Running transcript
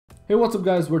Hey, what's up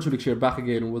guys, VirtuallyAkshay back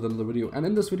again with another video, and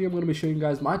in this video I'm going to be showing you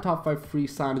guys my top 5 free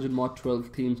Cyanogenmod 12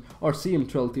 themes or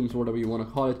CM12 themes, whatever you want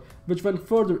to call it, which will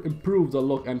further improve the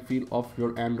look and feel of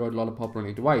your Android Lollipop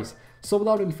running device. So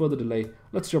without any further delay,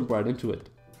 let's jump right into it.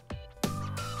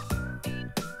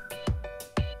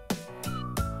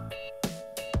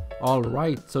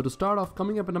 Alright, so to start off,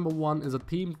 coming up at number 1 is a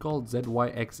theme called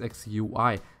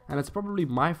ZyxUI, and it's probably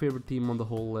my favorite theme on the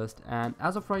whole list, and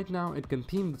as of right now it can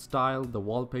theme the style, the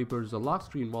wallpapers, the lock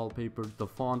screen wallpapers, the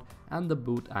font and the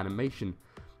boot animation.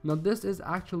 Now this is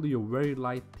actually a very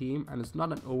light theme and it's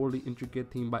not an overly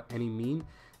intricate theme by any mean,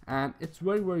 and it's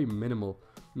very minimal.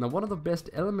 Now one of the best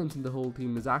elements in the whole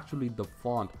theme is actually the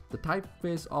font. The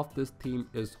typeface of this theme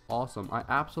is awesome. I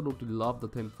absolutely love the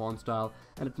thin font style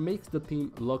and it makes the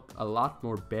theme look a lot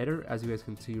more better, as you guys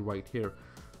can see right here.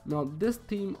 Now this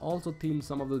theme also themes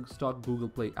some of the stock Google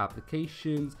Play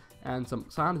applications and some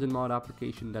Cyanogenmod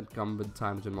applications that come with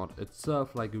Cyanogenmod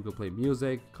itself, like Google Play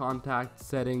Music, Contacts,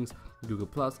 Settings, Google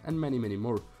Plus and many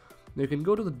more. Now you can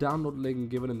go to the download link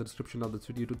given in the description of this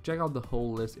video to check out the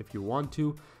whole list if you want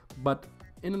to, but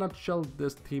in a nutshell,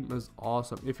 this theme is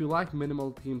awesome. If you like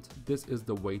minimal themes, this is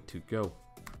the way to go.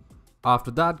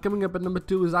 After that, coming up at number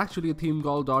 2 is actually a theme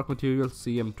called Dark Material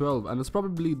CM12, and it's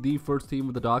probably the first theme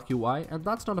with the dark UI, and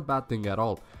that's not a bad thing at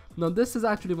all. Now this is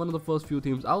actually one of the first few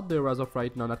themes out there as of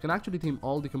right now that can actually theme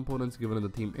all the components given in the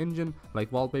theme engine,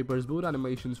 like wallpapers, boot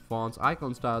animations, fonts,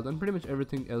 icon styles and pretty much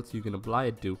everything else you can apply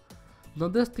it to. Now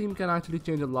this theme can actually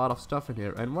change a lot of stuff in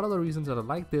here, and one of the reasons that I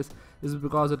like this is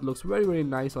because it looks very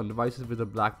nice on devices with a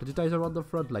black digitizer on the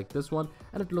front like this one,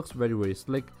 and it looks very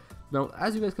slick. Now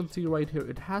as you guys can see right here,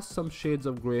 it has some shades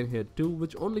of grey in here too,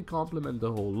 which only complement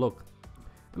the whole look.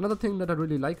 Another thing that I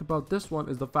really like about this one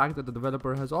is the fact that the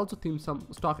developer has also themed some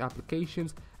stock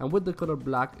applications, and with the color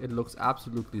black it looks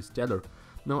absolutely stellar.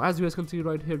 Now as you guys can see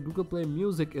right here, Google Play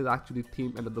Music is actually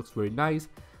themed and it looks very nice.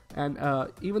 And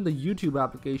even the YouTube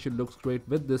application looks great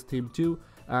with this theme too,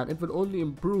 and it will only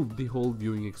improve the whole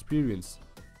viewing experience.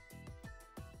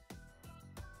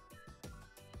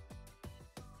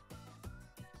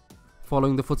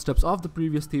 Following the footsteps of the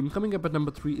previous theme, coming up at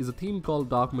number 3 is a theme called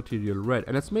Dark Material Red,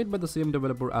 and it's made by the same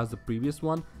developer as the previous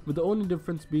one, with the only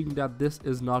difference being that this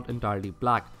is not entirely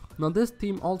black. Now this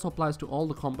theme also applies to all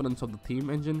the components of the theme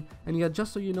engine, and yeah,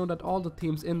 just so you know that all the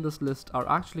themes in this list are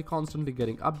actually constantly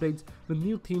getting updates with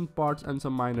new themed parts and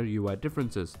some minor UI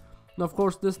differences. Now of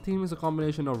course this theme is a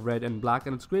combination of red and black,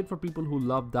 and it's great for people who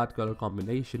love that color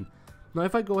combination. Now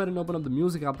if I go ahead and open up the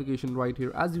music application right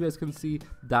here, as you guys can see,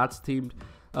 that's themed.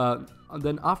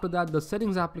 Then after that, the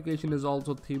settings application is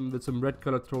also themed with some red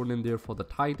color thrown in there for the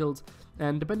titles,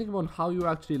 and depending upon how you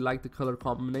actually like the color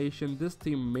combination, this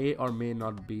theme may or may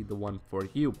not be the one for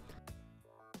you.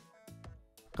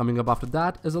 Coming up after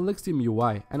that is Elixium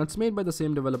UI, and it's made by the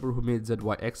same developer who made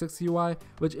ZyxUI,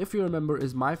 which if you remember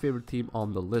is my favorite theme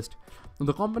on the list. Now,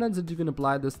 the components that you can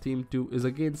apply this theme to is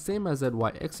again same as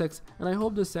ZyxX, and I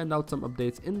hope they send out some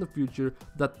updates in the future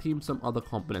that theme some other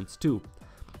components too.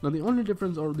 Now the only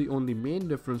difference, or the only main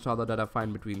difference rather, that I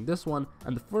find between this one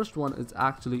and the first one is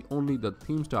actually only the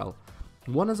theme style.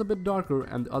 One is a bit darker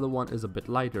and the other one is a bit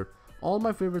lighter. All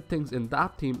my favorite things in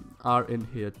that theme are in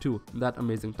here too. That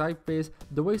amazing typeface,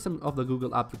 the way some of the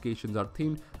Google applications are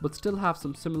themed but still have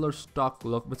some similar stock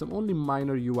look with some only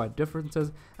minor UI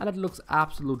differences, and it looks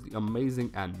absolutely amazing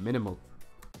and minimal.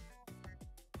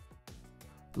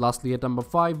 Lastly at number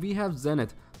 5 we have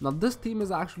Zenith. Now this theme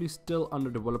is actually still under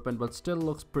development but still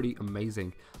looks pretty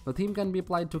amazing. The theme can be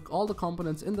applied to all the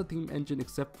components in the theme engine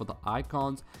except for the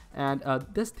icons, and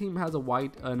this theme has a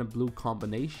white and a blue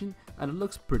combination and it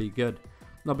looks pretty good.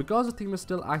 Now because the theme is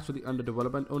still actually under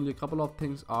development, only a couple of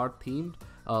things are themed,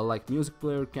 like music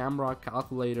player, camera,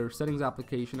 calculator, settings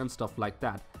application and stuff like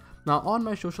that. Now on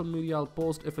my social media I'll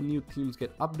post if a new themes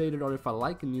get updated or if I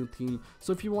like a new theme,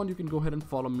 so if you want you can go ahead and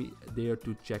follow me there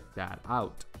to check that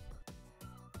out.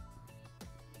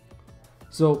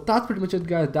 So that's pretty much it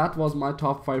guys, that was my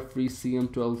top 5 free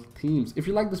CM12 themes. If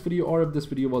you like this video or if this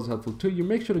video was helpful to you,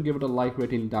 make sure to give it a like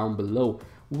rating down below.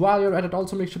 While you're at it,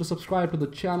 also make sure to subscribe to the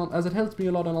channel as it helps me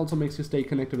a lot and also makes you stay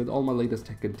connected with all my latest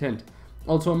tech content.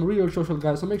 Also I'm a real social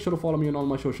guy, so make sure to follow me on all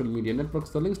my social media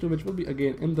networks, the links to which will be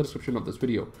again in the description of this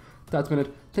video. That's been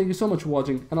it, thank you so much for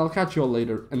watching and I'll catch you all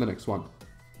later in the next one.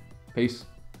 Peace.